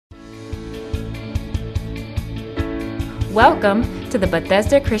Welcome to the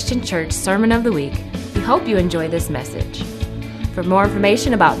Bethesda Christian Church Sermon of the Week. We hope you enjoy this message. For more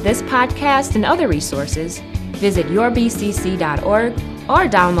information about this podcast and other resources, visit yourbcc.org or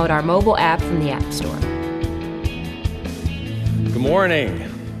download our mobile app from the App Store. Good morning.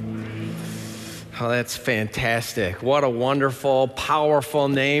 Oh, that's fantastic. What a wonderful, powerful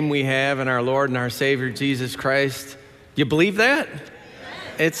name we have in our Lord and our Savior, Jesus Christ. You believe that?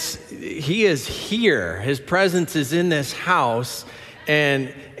 He is here. His presence is in this house.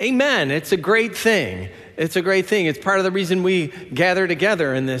 And amen, it's a great thing. It's a great thing. It's part of the reason we gather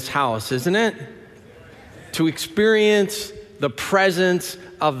together in this house, isn't it? To experience the presence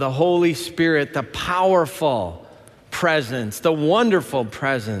of the Holy Spirit, the powerful presence, the wonderful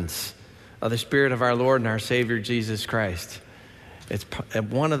presence of the Spirit of our Lord and our Savior, Jesus Christ. It's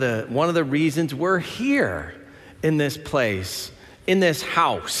one of the reasons we're here in this place, in this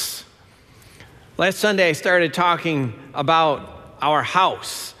house. Last Sunday, I started talking about our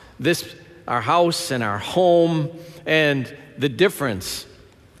house, our house and our home, and the difference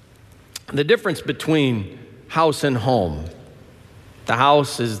between house and home. The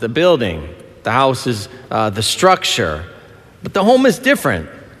house is the building. The house is the structure. But the home is different.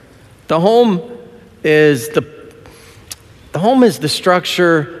 The home is the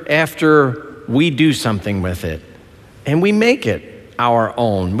structure after we do something with it, and we make it our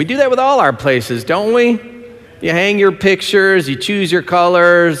own. We do that with all our places, don't we? You hang your pictures, you choose your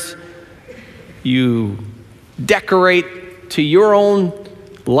colors, you decorate to your own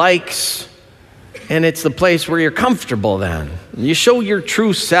likes, and it's the place where you're comfortable then. You show your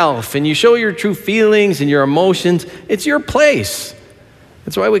true self, and you show your true feelings and your emotions. It's your place.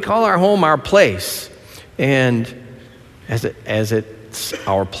 That's why we call our home our place. And as it's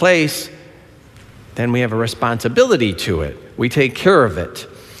our place, then we have a responsibility to it. We take care of it.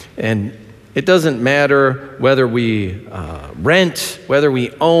 And it doesn't matter whether we rent, whether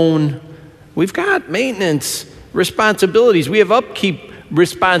we own. We've got maintenance responsibilities. We have upkeep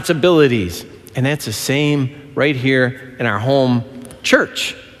responsibilities. And that's the same right here in our home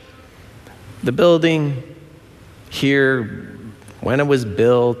church. The building here, when it was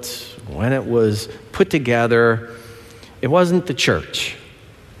built, when it was put together, it wasn't the church,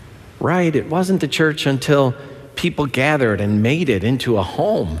 right? It wasn't the church until people gathered and made it into a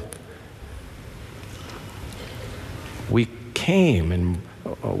home. We came and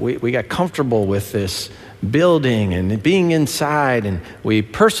we got comfortable with this building and being inside, and we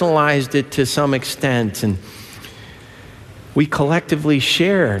personalized it to some extent, and we collectively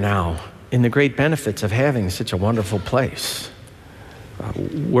share now in the great benefits of having such a wonderful place.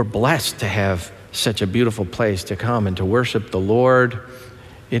 We're blessed to have such a beautiful place to come and to worship the Lord.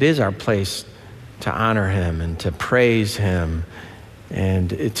 It is our place to honor Him and to praise Him.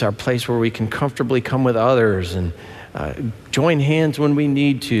 And it's our place where we can comfortably come with others and join hands when we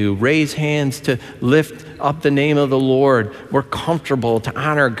need to, raise hands to lift up the name of the Lord. We're comfortable to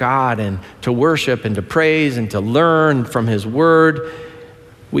honor God and to worship and to praise and to learn from His Word.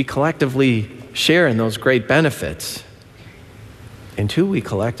 We collectively share in those great benefits. And two, we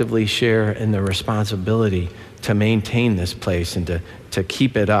collectively share in the responsibility to maintain this place and to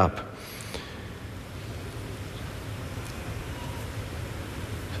keep it up.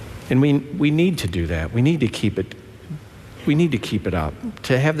 And we need to do that. We need to keep it. We need to keep it up.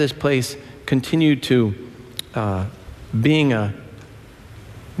 To have this place continue to being a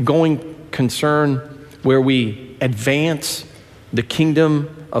going concern where we advance the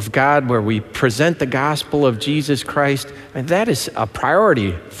kingdom of God, where we present the gospel of Jesus Christ, and that is a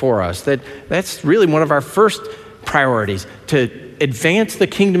priority for us. That's really one of our first priorities, to advance the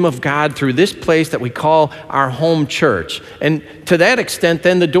kingdom of God through this place that we call our home church. And to that extent,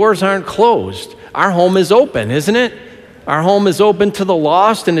 then the doors aren't closed. Our home is open, isn't it? Our home is open to the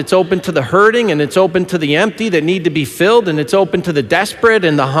lost, and it's open to the hurting, and it's open to the empty that need to be filled, and it's open to the desperate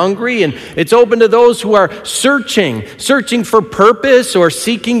and the hungry, and it's open to those who are searching for purpose or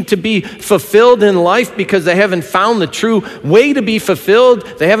seeking to be fulfilled in life because they haven't found the true way to be fulfilled.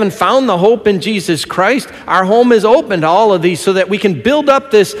 They haven't found the hope in Jesus Christ. Our home is open to all of these so that we can build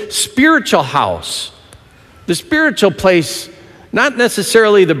up this spiritual house, the spiritual place. Not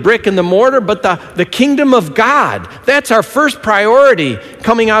necessarily the brick and the mortar, but the kingdom of God. That's our first priority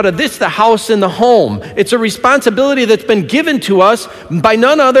coming out of this, the house and the home. It's a responsibility that's been given to us by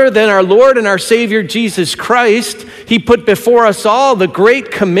none other than our Lord and our Savior, Jesus Christ. He put before us all the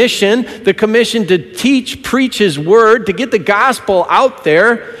Great Commission, the commission to teach, preach His word, to get the gospel out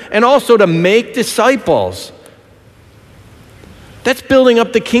there, and also to make disciples. That's building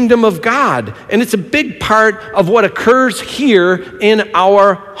up the kingdom of God. And it's a big part of what occurs here in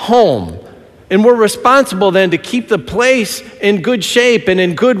our home. And we're responsible then to keep the place in good shape and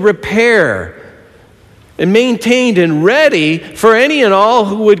in good repair and maintained and ready for any and all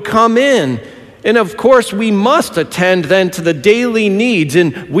who would come in. And of course, we must attend then to the daily needs,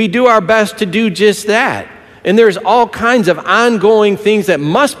 and we do our best to do just that. And there's all kinds of ongoing things that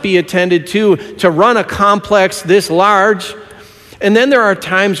must be attended to run a complex this large. And then there are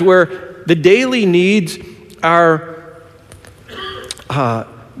times where the daily needs are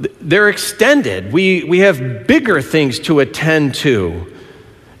they're extended. We have bigger things to attend to.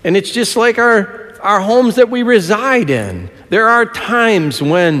 And it's just like our homes that we reside in. There are times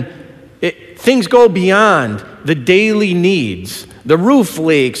when things go beyond the daily needs. The roof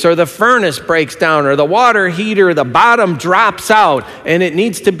leaks, or the furnace breaks down, or the water heater, the bottom drops out and it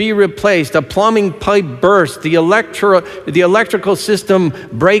needs to be replaced. A plumbing pipe bursts, the electrical system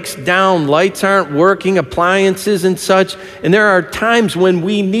breaks down, lights aren't working, appliances and such. And there are times when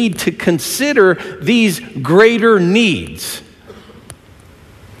we need to consider these greater needs.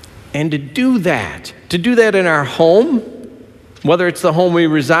 And to do that in our home, whether it's the home we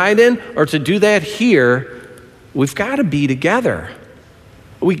reside in, or to do that here, we've got to be together.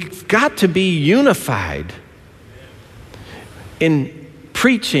 We've got to be unified in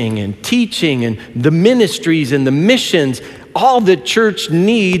preaching and teaching and the ministries and the missions. All the church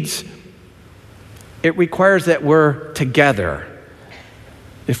needs, it requires that we're together.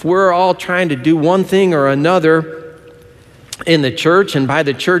 If we're all trying to do one thing or another in the church, and by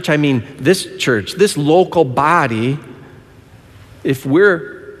the church I mean this church, this local body, if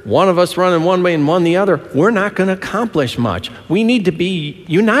we're one of us running one way and one the other, we're not going to accomplish much. We need to be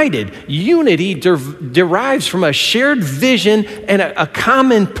united. Unity derives from a shared vision and a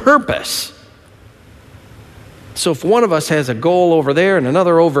common purpose. So if one of us has a goal over there and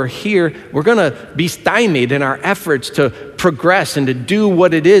another over here, we're going to be stymied in our efforts to progress and to do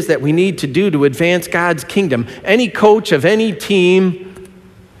what it is that we need to do to advance God's kingdom. Any coach of any team,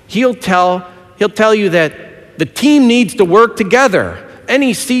 he'll tell you that the team needs to work together.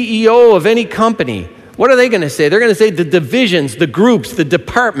 Any CEO of any company, what are they going to say? They're going to say the divisions, the groups, the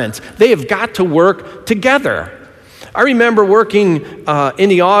departments, they have got to work together. I remember working in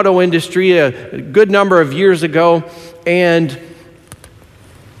the auto industry a good number of years ago, and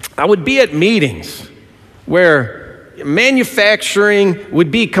I would be at meetings where manufacturing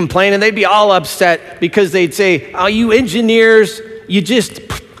would be complaining. They'd be all upset because they'd say, "Oh, you engineers, you just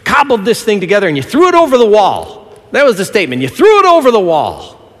cobbled this thing together and you threw it over the wall." That was the statement. You threw it over the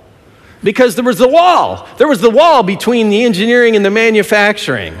wall. Because there was the wall. There was the wall between the engineering and the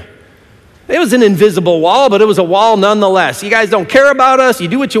manufacturing. It was an invisible wall, but it was a wall nonetheless. You guys don't care about us. You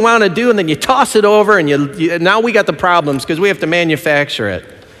do what you want to do, and then you toss it over, and now we got the problems because we have to manufacture it.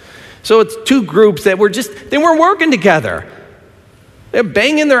 So it's two groups that they weren't working together. They're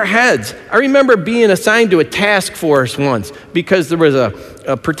banging their heads. I remember being assigned to a task force once because there was a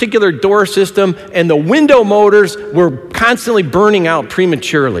particular door system and the window motors were constantly burning out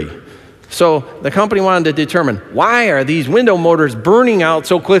prematurely. So the company wanted to determine, why are these window motors burning out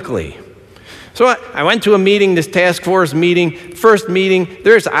so quickly? So I went to a meeting, this task force meeting, first meeting.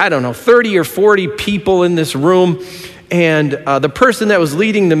 There's, 30 or 40 people in this room. And the person that was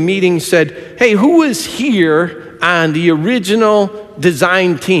leading the meeting said, "Hey, who was here on the original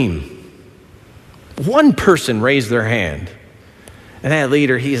design team?" One person raised their hand. And that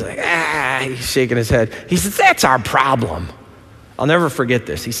leader, he's like, he's shaking his head. He says, "That's our problem." I'll never forget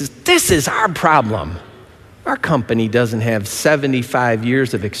this. He says, "This is our problem. Our company doesn't have 75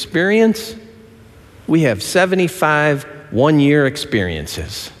 years of experience. We have 75 one-year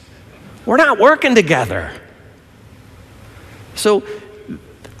experiences. We're not working together." So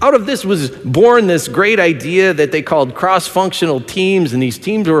out of this was born this great idea that they called cross-functional teams, and these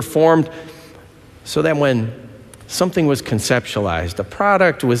teams were formed so that when something was conceptualized, a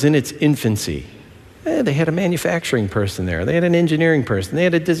product was in its infancy, they had a manufacturing person there, they had an engineering person, they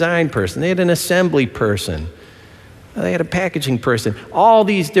had a design person, they had an assembly person, they had a packaging person, all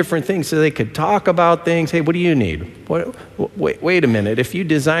these different things so they could talk about things. Hey, what do you need? Wait a minute, if you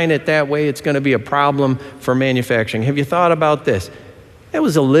design it that way, it's going to be a problem for manufacturing. Have you thought about this? It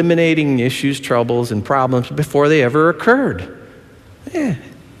was eliminating issues, troubles, and problems before they ever occurred. It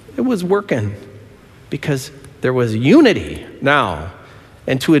was working because there was unity now.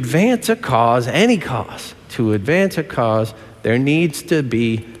 And to advance a cause, any cause, there needs to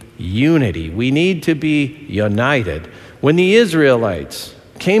be unity. We need to be united. When the Israelites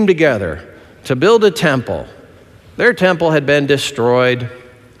came together to build a temple, their temple had been destroyed.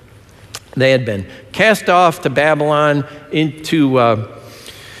 They had been cast off to Babylon into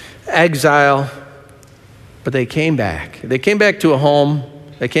exile, but they came back. They came back to a home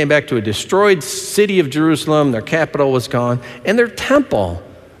They came back to a destroyed city of Jerusalem. Their capital was gone, and their temple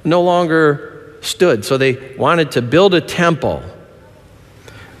no longer stood. So they wanted to build a temple.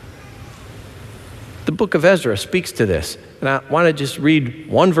 The book of Ezra speaks to this. And I want to just read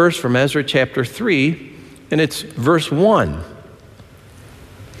one verse from Ezra chapter 3, and it's verse 1.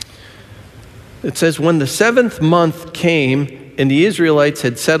 It says, "When the 7th month came and the Israelites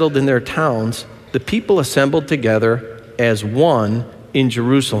had settled in their towns, the people assembled together as one in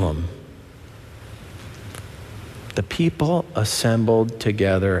Jerusalem." The people assembled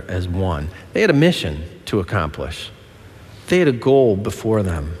together as one. They had a mission to accomplish. They had a goal before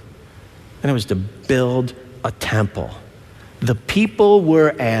them, and it was to build a temple. The people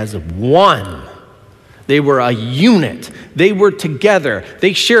were as one. They were a unit. They were together.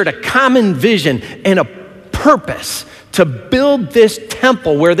 They shared a common vision and a purpose to build this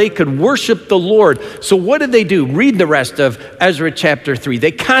temple where they could worship the Lord. So what did they do? Read the rest of Ezra chapter 3.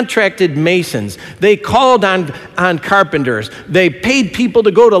 They contracted masons. They called on carpenters. They paid people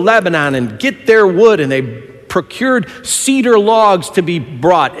to go to Lebanon and get their wood, and they procured cedar logs to be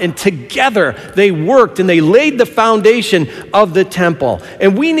brought, and together they worked and they laid the foundation of the temple.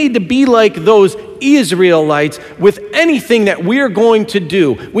 And we need to be like those Israelites with anything that we're going to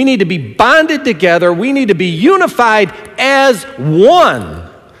do. We need to be bonded together. We need to be unified as one.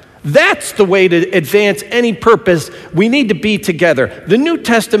 That's the way to advance any purpose. We need to be together. The New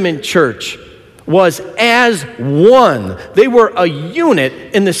Testament church was as one. They were a unit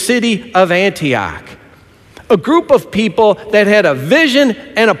in the city of Antioch. A group of people that had a vision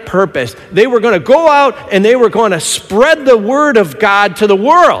and a purpose. They were going to go out and they were going to spread the word of God to the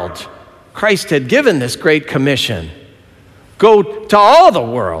world. Christ had given this great commission. Go to all the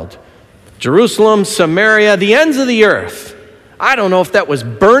world. Jerusalem, Samaria, the ends of the earth. I don't know if that was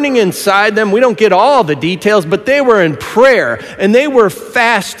burning inside them. We don't get all the details, but they were in prayer and they were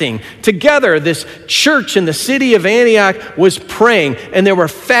fasting. Together, this church in the city of Antioch was praying, and they were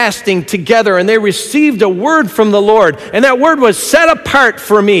fasting together, and they received a word from the Lord. And that word was, "Set apart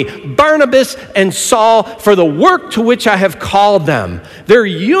for me Barnabas and Saul for the work to which I have called them." Their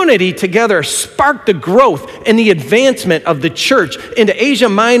unity together sparked the growth and the advancement of the church into Asia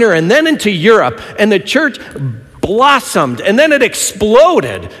Minor and then into Europe. And the church blossomed, and then it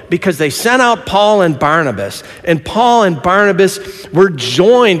exploded because they sent out Paul and Barnabas. And Paul and Barnabas were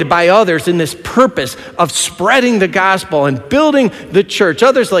joined by others in this purpose of spreading the gospel and building the church.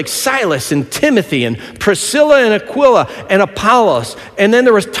 Others like Silas and Timothy and Priscilla and Aquila and Apollos. And then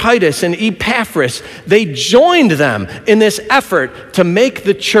there was Titus and Epaphras. They joined them in this effort to make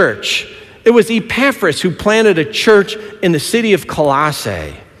the church. It was Epaphras who planted a church in the city of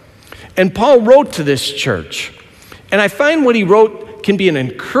Colossae. And Paul wrote to this church. And I find what he wrote can be an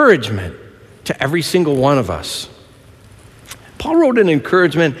encouragement to every single one of us. Paul wrote an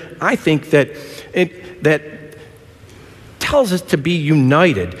encouragement, I think, that tells us to be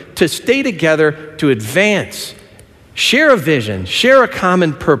united, to stay together, to advance, share a vision, share a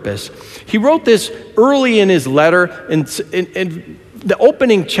common purpose. He wrote this early in his letter in the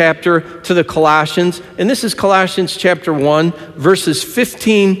opening chapter to the Colossians, and this is Colossians chapter 1, verses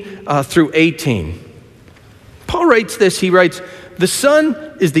 15 through 18. Paul writes this, he writes, "The Son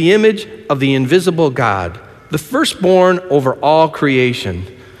is the image of the invisible God, the firstborn over all creation.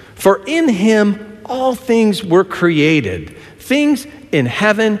 For in him all things were created, things in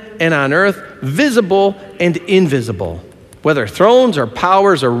heaven and on earth, visible and invisible. Whether thrones or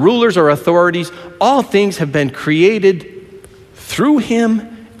powers or rulers or authorities, all things have been created through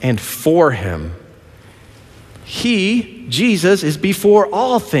him and for him. He, Jesus, is before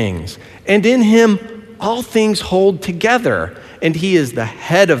all things, and in him all things hold together, and he is the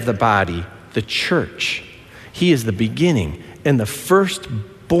head of the body, the church. He is the beginning and the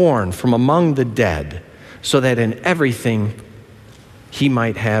firstborn from among the dead, so that in everything he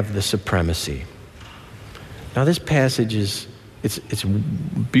might have the supremacy." Now this passage it's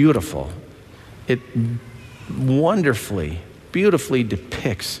beautiful. It wonderfully, beautifully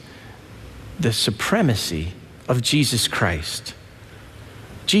depicts the supremacy of Jesus Christ.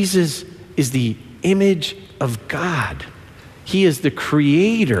 Jesus is the image of God. He is the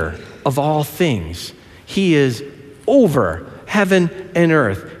creator of all things. He is over heaven and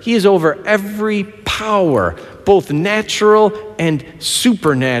earth. He is over every power, both natural and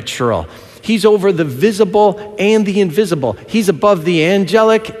supernatural. He's over the visible and the invisible. He's above the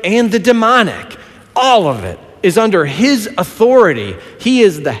angelic and the demonic. All of it is under his authority. He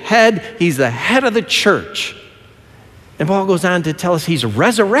is the head. He's the head of the church. And Paul goes on to tell us he's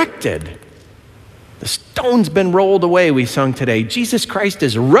resurrected. The stone's been rolled away, we sung today. Jesus Christ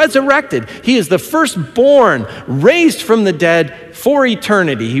is resurrected. He is the firstborn, raised from the dead for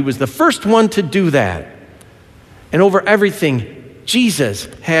eternity. He was the first one to do that. And over everything, Jesus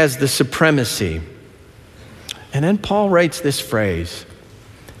has the supremacy. And then Paul writes this phrase,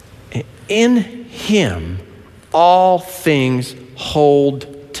 in him all things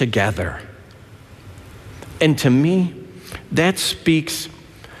hold together. And to me, that speaks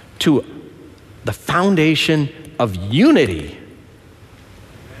to the foundation of unity.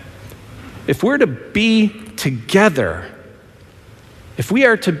 If we're to be together, if we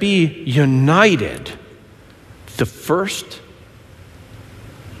are to be united,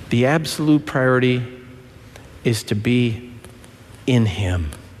 the absolute priority is to be in him.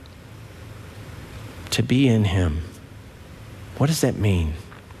 To be in him. What does that mean?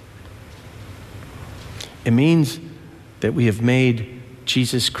 It means that we have made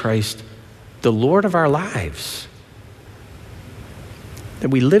Jesus Christ the Lord of our lives. That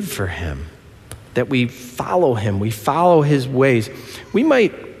we live for him. That we follow him. We follow his ways. We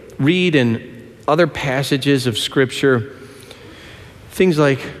might read in other passages of Scripture things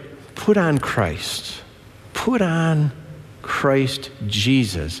like, put on Christ. Put on Christ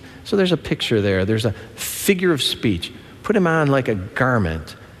Jesus. So there's a picture there. There's a figure of speech. Put him on like a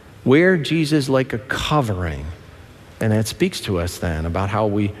garment. Wear Jesus like a covering. And that speaks to us then about how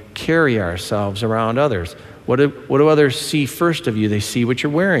we carry ourselves around others. What do others see first of you? They see what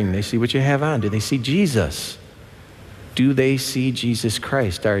you're wearing. They see what you have on. Do they see Jesus? Do they see Jesus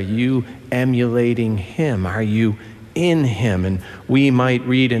Christ? Are you emulating him? Are you in him? And we might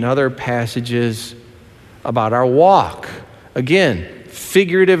read in other passages about our walk. Again,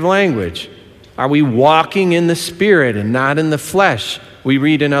 figurative language. Are we walking in the Spirit and not in the flesh? We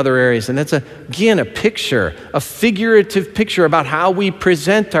read in other areas. And that's, again, a picture, a figurative picture about how we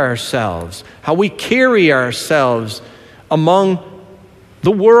present ourselves, how we carry ourselves among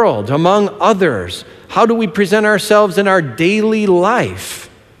the world, among others. How do we present ourselves in our daily life?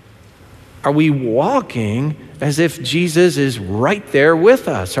 Are we walking as if Jesus is right there with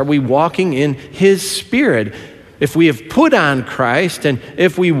us? Are we walking in his Spirit? If we have put on Christ and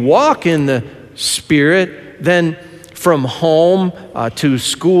if we walk in the Spirit, then from home to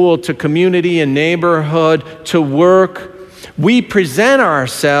school to community and neighborhood to work, we present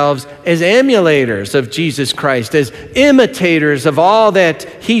ourselves as emulators of Jesus Christ, as imitators of all that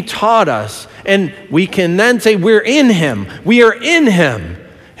he taught us. And we can then say we're in him. We are in him.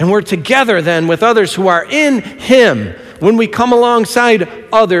 And we're together then with others who are in him. When we come alongside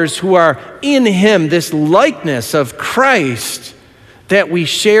others who are in him, this likeness of Christ that we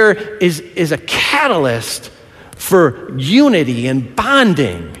share is a catalyst for unity and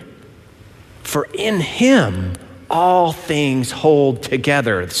bonding. For in him, all things hold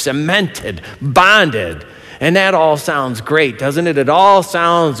together, cemented, bonded. And that all sounds great, doesn't it? It all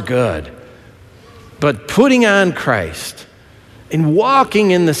sounds good. But putting on Christ and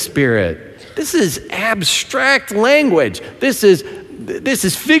walking in the Spirit, this is abstract language. This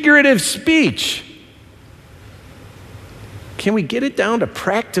is figurative speech. Can we get it down to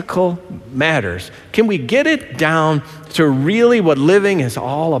practical matters? Can we get it down to really what living is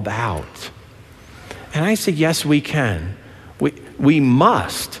all about? And I say, yes, we can. We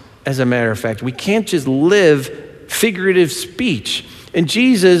must, as a matter of fact. We can't just live figurative speech. And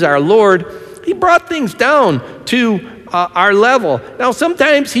Jesus, our Lord, he brought things down to our level. Now,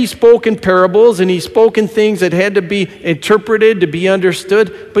 sometimes he spoke in parables and he spoke in things that had to be interpreted to be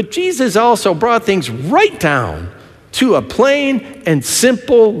understood. But Jesus also brought things right down to a plain and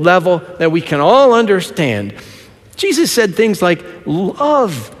simple level that we can all understand. Jesus said things like,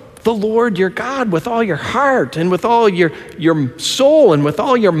 love the Lord your God with all your heart and with all your soul and with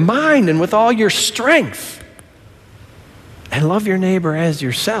all your mind and with all your strength. And love your neighbor as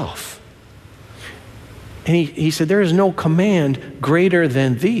yourself. And he said, there is no command greater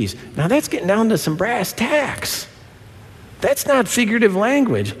than these. Now that's getting down to some brass tacks. That's not figurative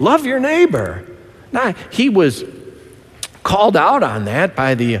language. Love your neighbor. Now, he was called out on that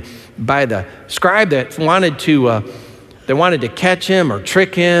by the scribe that wanted to catch him or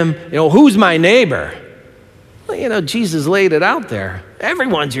trick him. Who's my neighbor? Well, Jesus laid it out there.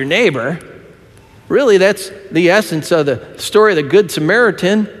 Everyone's your neighbor. Really, that's the essence of the story of the Good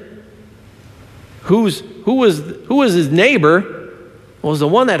Samaritan. Who was his neighbor? Was the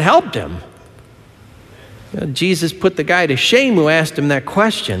one that helped him. Jesus put the guy to shame who asked him that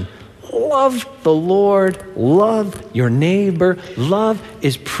question. love the Lord, love your neighbor. Love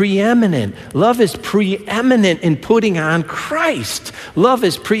is preeminent. Love is preeminent in putting on Christ. Love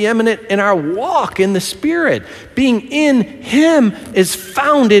is preeminent in our walk in the Spirit. Being in Him is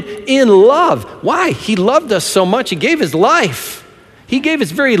founded in love. Why? He loved us so much, He gave His life. He gave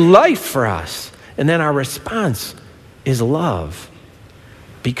His very life for us. And then our response is love,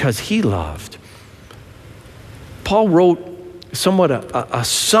 because He loved. Paul wrote somewhat a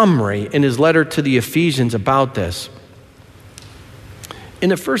summary in his letter to the Ephesians about this. In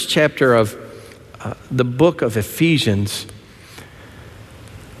the first chapter of the book of Ephesians,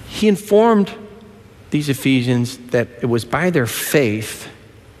 he informed these Ephesians that it was by their faith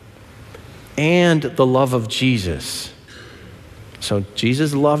and the love of Jesus. So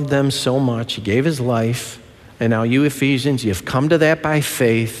Jesus loved them so much, He gave His life, and now you Ephesians, you've come to that by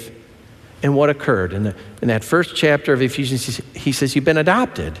faith. And what occurred? In that first chapter of Ephesians, he says, you've been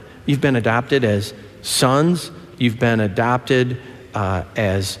adopted. You've been adopted as sons. You've been adopted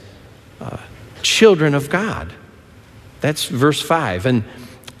as children of God. That's verse 5. And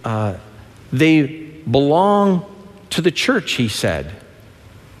they belong to the church, he said.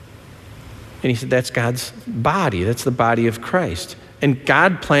 And he said, that's God's body. That's the body of Christ. And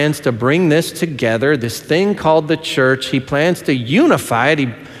God plans to bring this together, this thing called the church. He plans to unify it.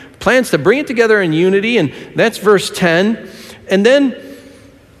 He plans to bring it together in unity, and that's verse 10. And then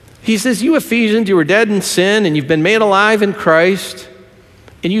he says, you Ephesians, you were dead in sin, and you've been made alive in Christ,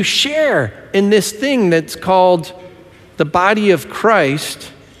 and you share in this thing that's called the body of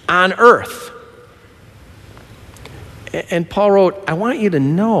Christ on earth. And Paul wrote, I want you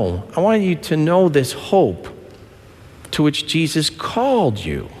to know this hope to which Jesus called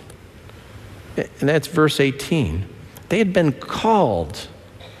you. And that's verse 18. They had been called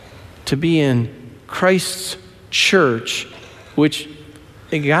to be in Christ's church, which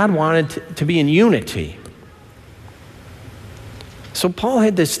God wanted to be in unity. So Paul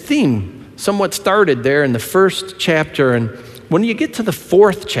had this theme somewhat started there in the first chapter, and when you get to the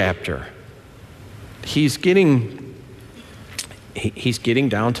fourth chapter, he's getting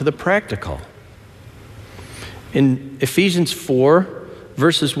down to the practical. In Ephesians 4,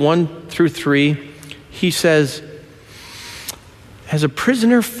 verses 1 through 3, he says, as a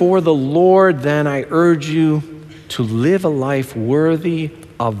prisoner for the Lord, then I urge you to live a life worthy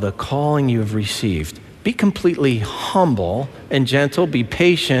of the calling you have received. Be completely humble and gentle. Be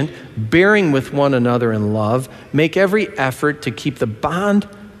patient, bearing with one another in love. Make every effort to keep the bond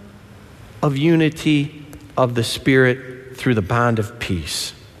of unity of the Spirit through the bond of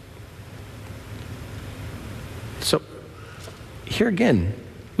peace. So here again,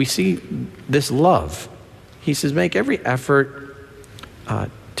 we see this love. He says, make every effort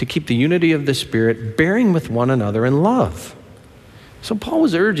to keep the unity of the Spirit, bearing with one another in love. So Paul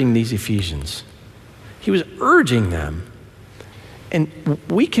was urging these Ephesians. He was urging them. And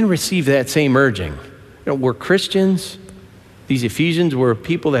we can receive that same urging. We're Christians. These Ephesians were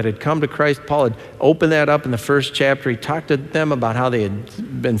people that had come to Christ. Paul had opened that up in the first chapter. He talked to them about how they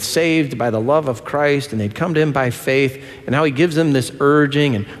had been saved by the love of Christ and they'd come to Him by faith, and how He gives them this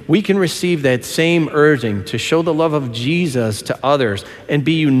urging. And we can receive that same urging to show the love of Jesus to others and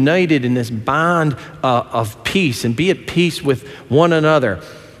be united in this bond of peace and be at peace with one another.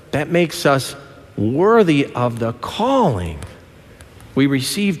 That makes us worthy of the calling we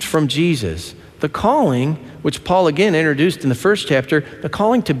received from Jesus. The calling, which Paul again introduced in the first chapter, the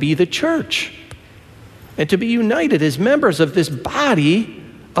calling to be the church and to be united as members of this body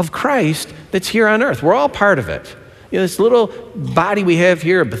of Christ that's here on earth. We're all part of it. This little body we have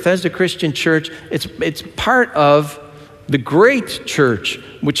here, Bethesda Christian Church, it's part of the great church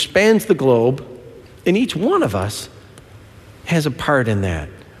which spans the globe, and each one of us has a part in that.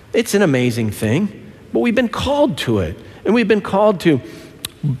 It's an amazing thing, but we've been called to it, and we've been called to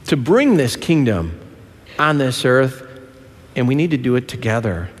bring this kingdom on this earth, and we need to do it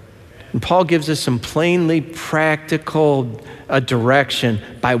together. And Paul gives us some plainly practical direction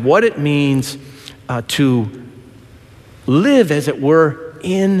by what it means to live, as it were,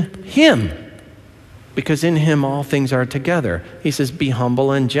 in Him. Because in Him all things are together. He says, be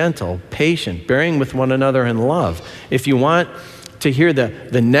humble and gentle, patient, bearing with one another in love. If you want to hear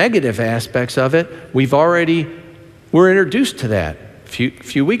the negative aspects of it, we're introduced to that a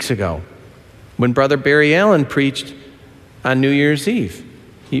few weeks ago when Brother Barry Allen preached on New Year's Eve.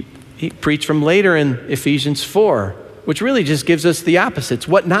 He preached from later in Ephesians 4, which really just gives us the opposites,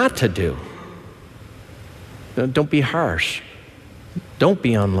 what not to do. Don't be harsh. Don't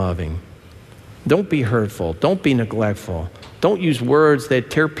be unloving. Don't be hurtful. Don't be neglectful. Don't use words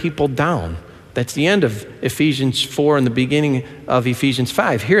that tear people down. That's the end of Ephesians 4 and the beginning of Ephesians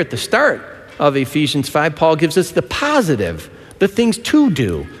 5. Here at the start of Ephesians 5, Paul gives us the positive, the things to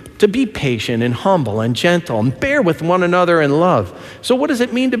do, to be patient and humble and gentle and bear with one another in love. So what does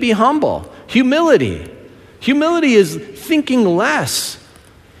it mean to be humble? Humility. Humility is thinking less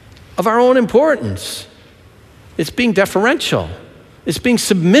of our own importance. It's being deferential. It's being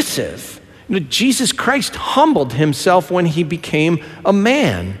submissive. Jesus Christ humbled himself when he became a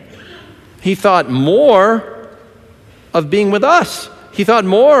man. He thought more of being with us. He thought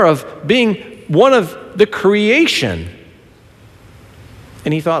more of being one of the creation.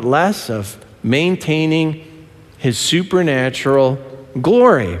 And he thought less of maintaining his supernatural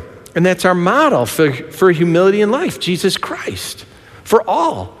glory. And that's our model for humility in life, Jesus Christ, for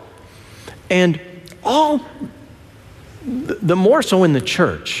all. And all, the more so in the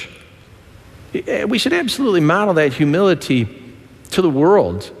church. We should absolutely model that humility to the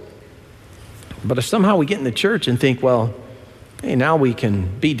world. But if somehow we get in the church and think, well, hey, now we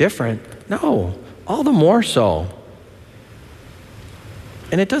can be different. No, all the more so.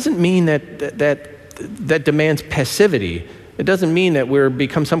 And it doesn't mean that demands passivity. It doesn't mean that we're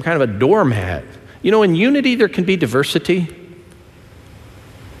become some kind of a doormat. In unity there can be diversity.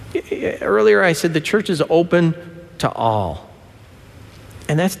 Earlier I said the church is open to all.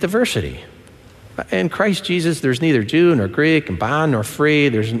 And that's diversity. In Christ Jesus, there's neither Jew nor Greek, and bond nor free.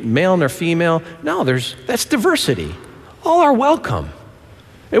 There's male nor female. No, that's diversity. All are welcome.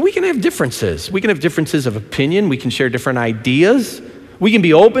 And we can have differences. We can have differences of opinion. We can share different ideas. We can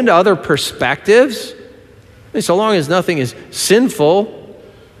be open to other perspectives. And so long as nothing is sinful,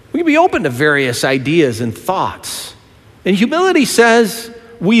 we can be open to various ideas and thoughts. And humility says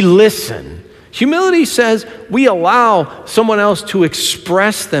we listen. Humility says we allow someone else to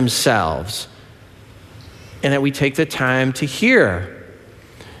express themselves, and that we take the time to hear.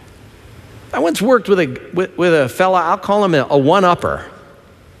 I once worked with a fella, I'll call him a one-upper.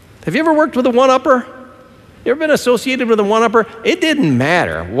 Have you ever worked with a one-upper? You ever been associated with a one-upper? It didn't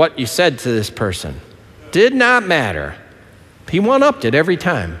matter what you said to this person. Did not matter. He one-upped it every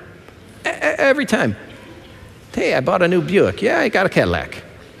time. Every time. Hey, I bought a new Buick. Yeah, I got a Cadillac.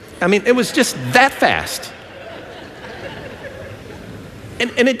 I mean, it was just that fast.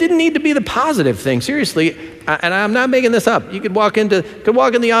 And it didn't need to be the positive thing. Seriously, and I'm not making this up. You could walk in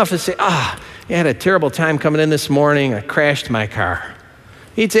the office and say, I had a terrible time coming in this morning. I crashed my car.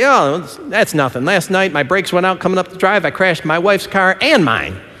 He'd say, that's nothing. Last night, my brakes went out coming up the drive. I crashed my wife's car and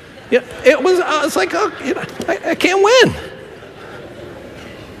mine. It's like, I can't win.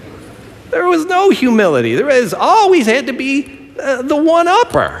 There was no humility. There has always had to be the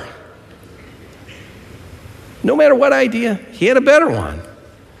one-upper. No matter what idea, he had a better one.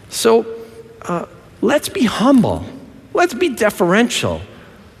 So let's be humble. Let's be deferential.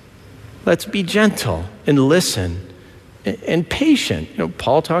 Let's be gentle and listen and patient.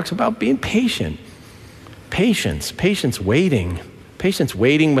 Paul talks about being patient. Patience waiting. Patience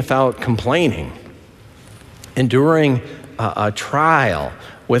waiting without complaining. Enduring a trial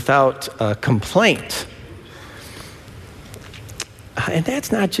without complaint. And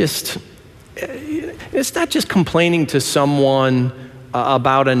that's not just, it's not just complaining to someone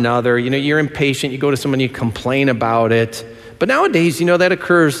about another. You're impatient, you go to someone, you complain about it. But nowadays, that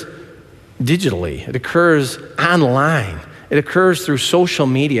occurs digitally. It occurs online. It occurs through social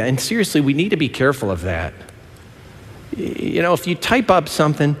media. And seriously, we need to be careful of that. If you type up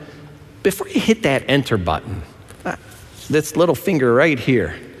something, before you hit that enter button, this little finger right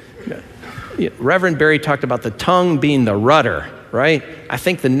here, Reverend Barry talked about the tongue being the rudder, right? I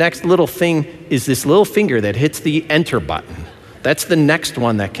think the next little thing is this little finger that hits the enter button. That's the next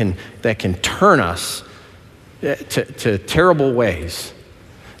one that can turn us to terrible ways,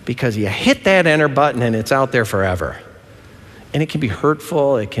 because you hit that enter button and it's out there forever. And it can be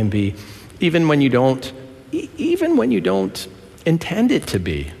hurtful. It can be, even when you don't intend it to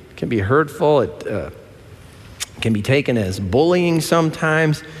be. It can be hurtful. It can be taken as bullying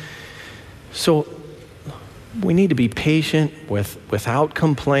sometimes. So we need to be patient without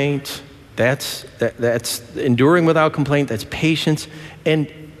complaint. That's enduring without complaint. That's patience, and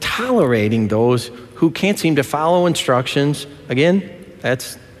tolerating those who can't seem to follow instructions. Again,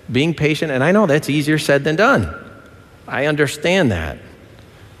 that's being patient. And I know that's easier said than done. I understand that.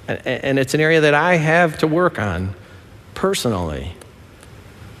 And it's an area that I have to work on personally,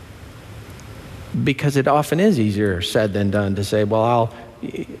 because it often is easier said than done to say, well,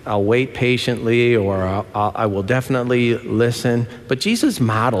 I'll wait patiently, or I will definitely listen. But Jesus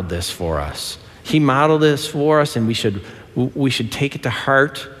modeled this for us. He modeled this for us, and we should take it to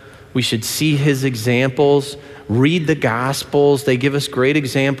heart. We should see his examples, read the Gospels. They give us great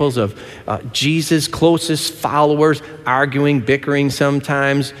examples of Jesus' closest followers arguing, bickering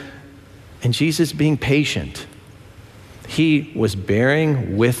sometimes, and Jesus being patient. He was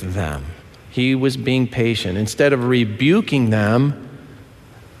bearing with them. He was being patient. Instead of rebuking them,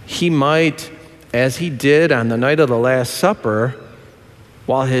 he might, as he did on the night of the Last Supper,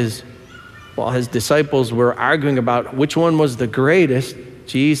 while his disciples were arguing about which one was the greatest,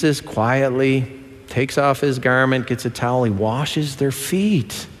 Jesus quietly takes off his garment, gets a towel, he washes their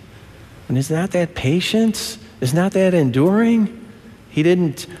feet. And is not that patience? Is not that enduring? He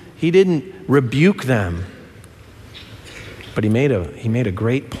didn't rebuke them, but he made a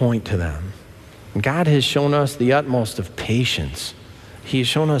great point to them. And God has shown us the utmost of patience. He has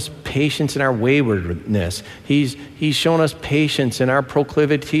shown us patience in our waywardness. He's shown us patience in our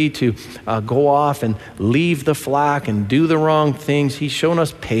proclivity to go off and leave the flock and do the wrong things. He's shown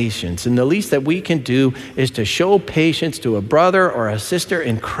us patience. And the least that we can do is to show patience to a brother or a sister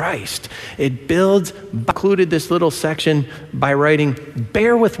in Christ. It builds, included this little section by writing,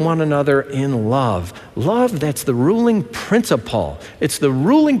 bear with one another in love. Love, that's the ruling principle. It's the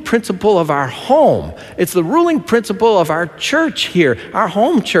ruling principle of our home. It's the ruling principle of our church here, our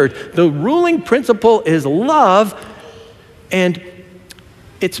home church. The ruling principle is love, and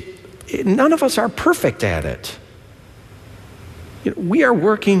none of us are perfect at it. We are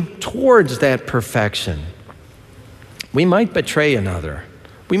working towards that perfection. We might betray another.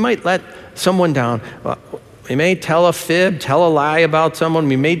 We might let someone down. We may tell a fib, tell a lie about someone.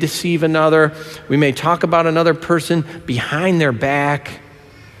 We may deceive another. We may talk about another person behind their back,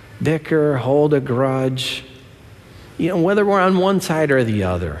 bicker, hold a grudge. Whether we're on one side or the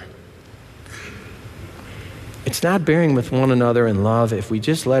other. It's not bearing with one another in love if we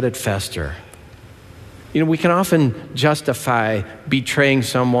just let it fester. We can often justify betraying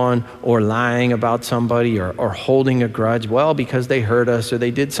someone or lying about somebody or holding a grudge, well, because they hurt us or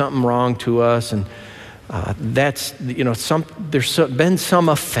they did something wrong to us, and there's been some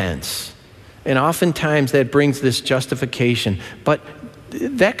offense. And oftentimes that brings this justification. But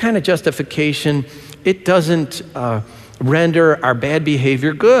that kind of justification, it doesn't render our bad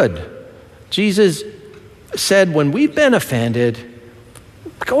behavior good. Jesus said, when we've been offended,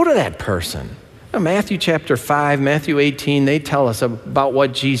 go to that person. Now, Matthew chapter 5, Matthew 18, they tell us about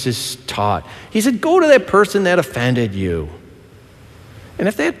what Jesus taught. He said, go to that person that offended you. And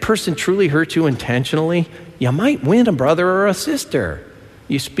if that person truly hurt you intentionally, you might win a brother or a sister.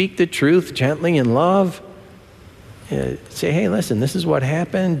 You speak the truth gently in love. Say, hey, listen, this is what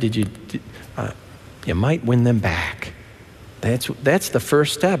happened. You might win them back. That's the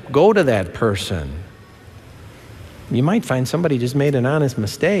first step. Go to that person. You might find somebody just made an honest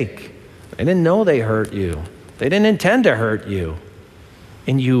mistake. They didn't know they hurt you. They didn't intend to hurt you.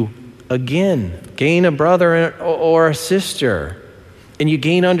 And you, again, gain a brother or a sister. And you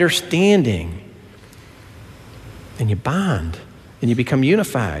gain understanding. And you bond. And you become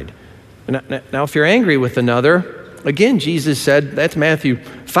unified. Now, if you're angry with another, again, Jesus said, that's Matthew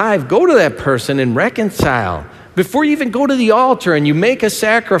 5, go to that person and reconcile. Before you even go to the altar and you make a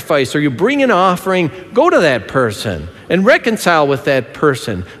sacrifice or you bring an offering, go to that person and reconcile with that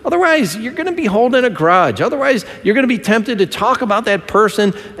person. Otherwise, you're going to be holding a grudge. Otherwise, you're going to be tempted to talk about that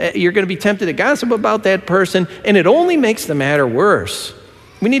person. You're going to be tempted to gossip about that person, and it only makes the matter worse.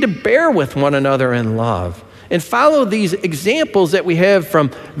 We need to bear with one another in love and follow these examples that we have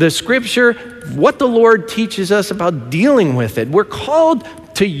from the Scripture, what the Lord teaches us about dealing with it. We're called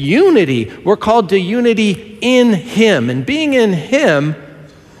to unity. We're called to unity in Him. And being in Him,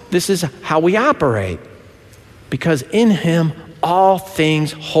 this is how we operate. Because in Him, all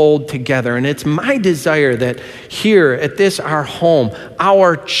things hold together. And it's my desire that here at this, our home,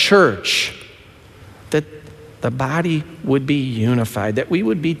 our church, that the body would be unified, that we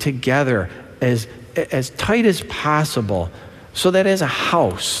would be together as tight as possible, so that as a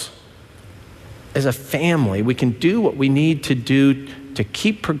house, as a family, we can do what we need to do to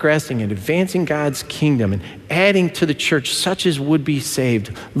keep progressing and advancing God's kingdom and adding to the church such as would be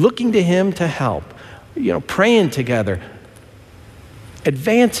saved, looking to Him to help, praying together,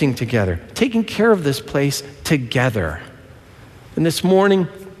 advancing together, taking care of this place together. And this morning,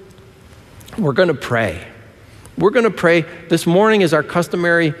 we're going to pray. We're going to pray. This morning is our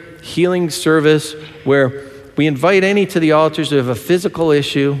customary healing service where we invite any to the altars who have a physical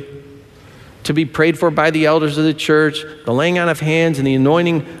issue to be prayed for by the elders of the church, the laying on of hands and the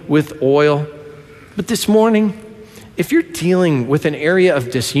anointing with oil. But this morning, if you're dealing with an area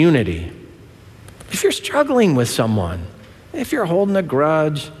of disunity, if you're struggling with someone, if you're holding a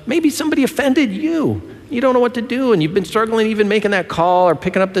grudge, maybe somebody offended you You don't know what to do, and you've been struggling even making that call or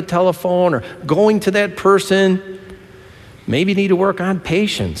picking up the telephone or going to that person. Maybe you need to work on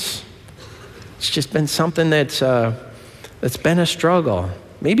patience. It's just been something that's been a struggle.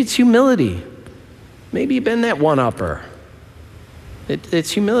 Maybe it's humility. Maybe you've been that one-upper.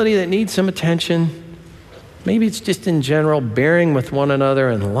 It's humility that needs some attention. Maybe it's just in general bearing with one another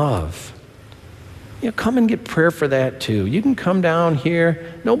in love. Come and get prayer for that too. You can come down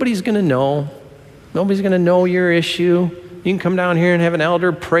here. Nobody's going to know. Nobody's going to know your issue. You can come down here and have an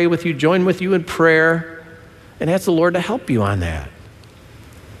elder pray with you, join with you in prayer, and ask the Lord to help you on that.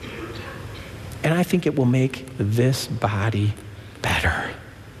 And I think it will make this body better,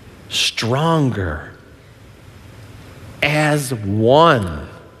 stronger, as one,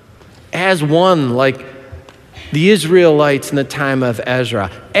 like the Israelites in the time of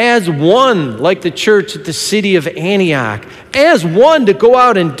Ezra, as one, like the church at the city of Antioch, as one to go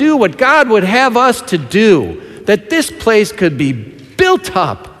out and do what God would have us to do, that this place could be built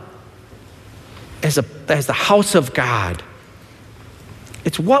up as the house of God.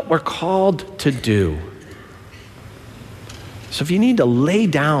 It's what we're called to do. So if you need to lay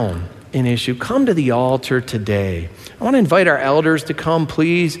down an issue, come to the altar today. I want to invite our elders to come,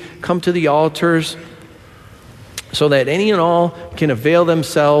 please. Come to the altars so that any and all can avail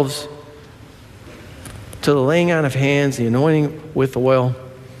themselves to the laying on of hands, the anointing with oil.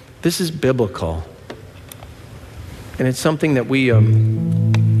 This is biblical. And it's something that we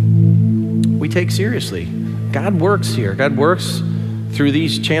take seriously. God works here. God works through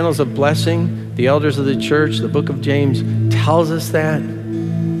these channels of blessing. The elders of the church, the book of James tells us that.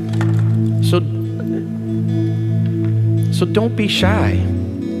 So don't be shy.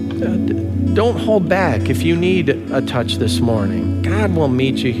 Don't hold back if you need a touch this morning. God will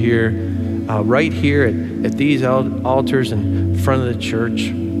meet you here, right here at these altars in front of the church.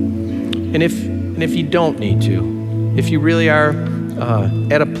 And if you don't need to, if you really are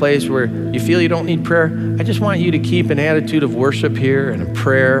at a place where you feel you don't need prayer, I just want you to keep an attitude of worship here and a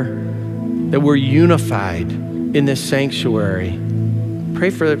prayer that we're unified in this sanctuary. Pray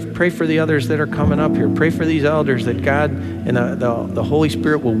for the others that are coming up here. Pray for these elders that God and the Holy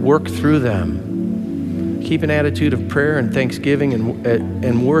Spirit will work through them. Keep an attitude of prayer and thanksgiving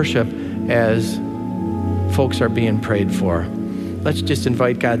and worship as folks are being prayed for. Let's just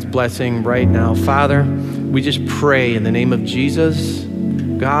invite God's blessing right now. Father, we just pray in the name of Jesus,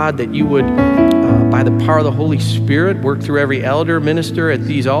 God, that you would, by the power of the Holy Spirit, work through every elder, minister at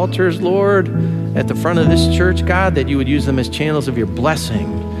these altars, Lord, at the front of this church, God, that you would use them as channels of your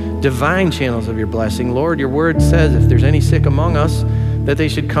blessing, divine channels of your blessing. Lord, your word says if there's any sick among us, that they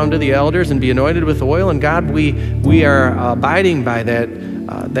should come to the elders and be anointed with oil. And God, we are abiding by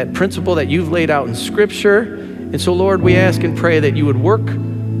that principle that you've laid out in Scripture. And so, Lord, we ask and pray that you would work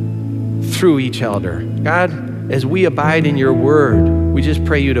through each elder. God, as we abide in your word, we just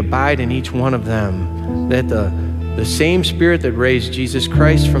pray you'd abide in each one of them, that the same Spirit that raised Jesus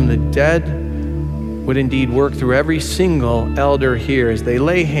Christ from the dead would indeed work through every single elder here as they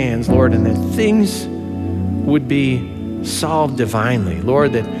lay hands, Lord, and that things would be solved divinely.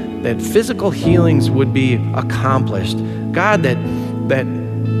 Lord, that physical healings would be accomplished. God, that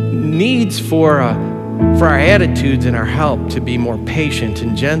needs for our attitudes and our help to be more patient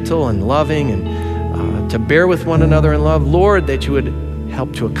and gentle and loving and to bear with one another in love, Lord, that you would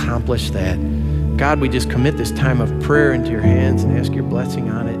help to accomplish that. God, we just commit this time of prayer into your hands and ask your blessing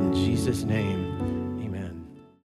on it in Jesus' name.